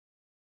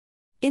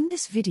In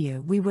this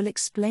video we will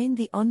explain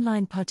the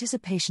online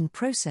participation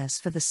process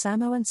for the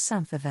SAMO and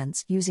SAMF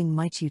events using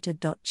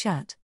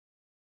MyTutor.chat.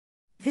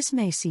 This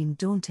may seem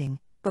daunting,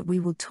 but we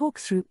will talk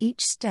through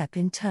each step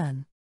in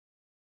turn.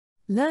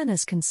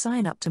 Learners can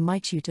sign up to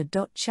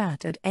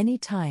MyTutor.chat at any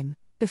time,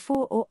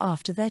 before or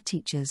after their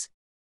teachers.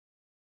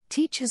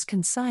 Teachers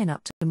can sign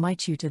up to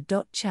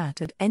MyTutor.chat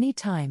at any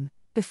time,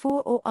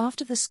 before or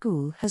after the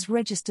school has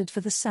registered for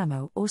the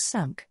SAMO or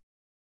SAMC.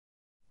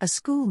 A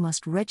school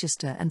must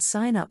register and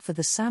sign up for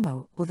the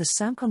SAMO or the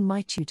SAMC on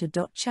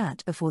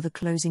MyTutor.chat before the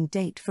closing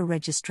date for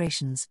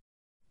registrations.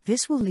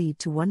 This will lead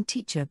to one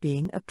teacher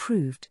being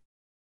approved.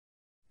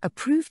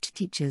 Approved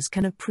teachers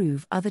can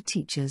approve other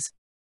teachers.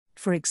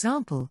 For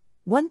example,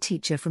 one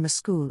teacher from a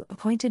school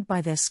appointed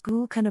by their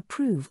school can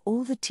approve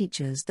all the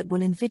teachers that will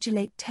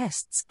invigilate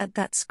tests at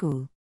that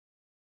school.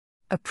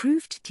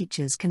 Approved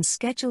teachers can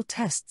schedule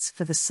tests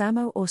for the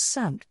SAMO or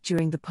SAMC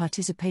during the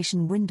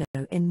participation window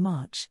in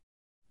March.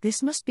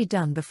 This must be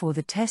done before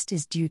the test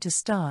is due to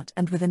start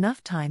and with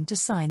enough time to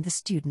sign the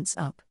students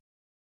up.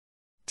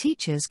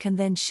 Teachers can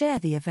then share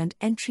the event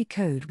entry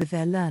code with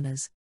their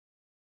learners.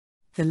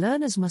 The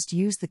learners must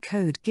use the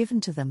code given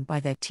to them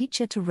by their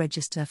teacher to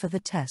register for the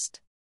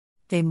test.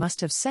 They must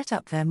have set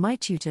up their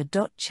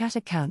MyTutor.chat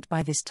account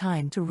by this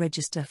time to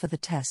register for the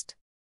test.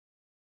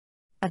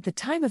 At the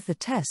time of the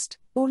test,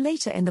 or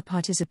later in the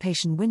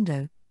participation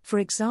window, for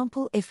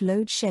example if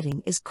load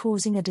shedding is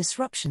causing a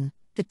disruption,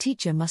 the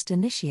teacher must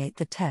initiate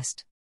the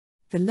test.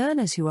 The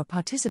learners who are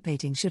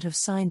participating should have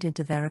signed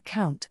into their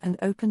account and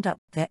opened up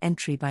their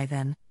entry by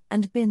then,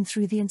 and been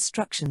through the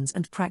instructions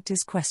and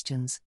practice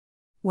questions.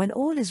 When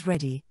all is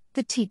ready,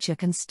 the teacher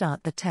can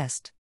start the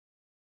test.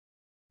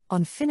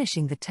 On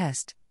finishing the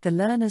test, the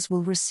learners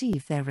will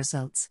receive their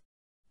results.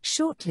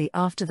 Shortly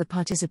after the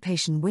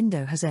participation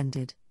window has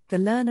ended, the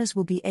learners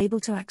will be able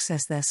to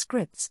access their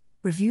scripts,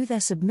 review their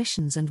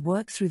submissions and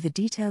work through the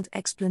detailed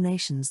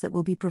explanations that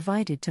will be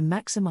provided to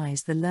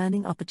maximize the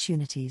learning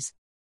opportunities.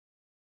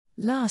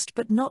 Last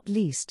but not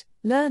least,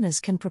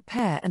 learners can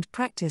prepare and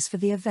practice for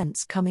the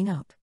events coming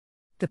up.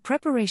 The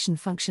preparation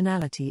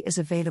functionality is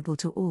available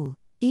to all,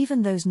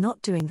 even those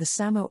not doing the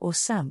SAMO or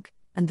SAMC,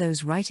 and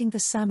those writing the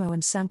SAMO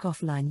and SAMC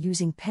offline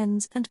using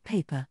pens and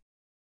paper.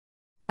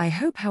 I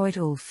hope how it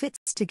all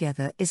fits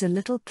together is a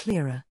little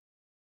clearer.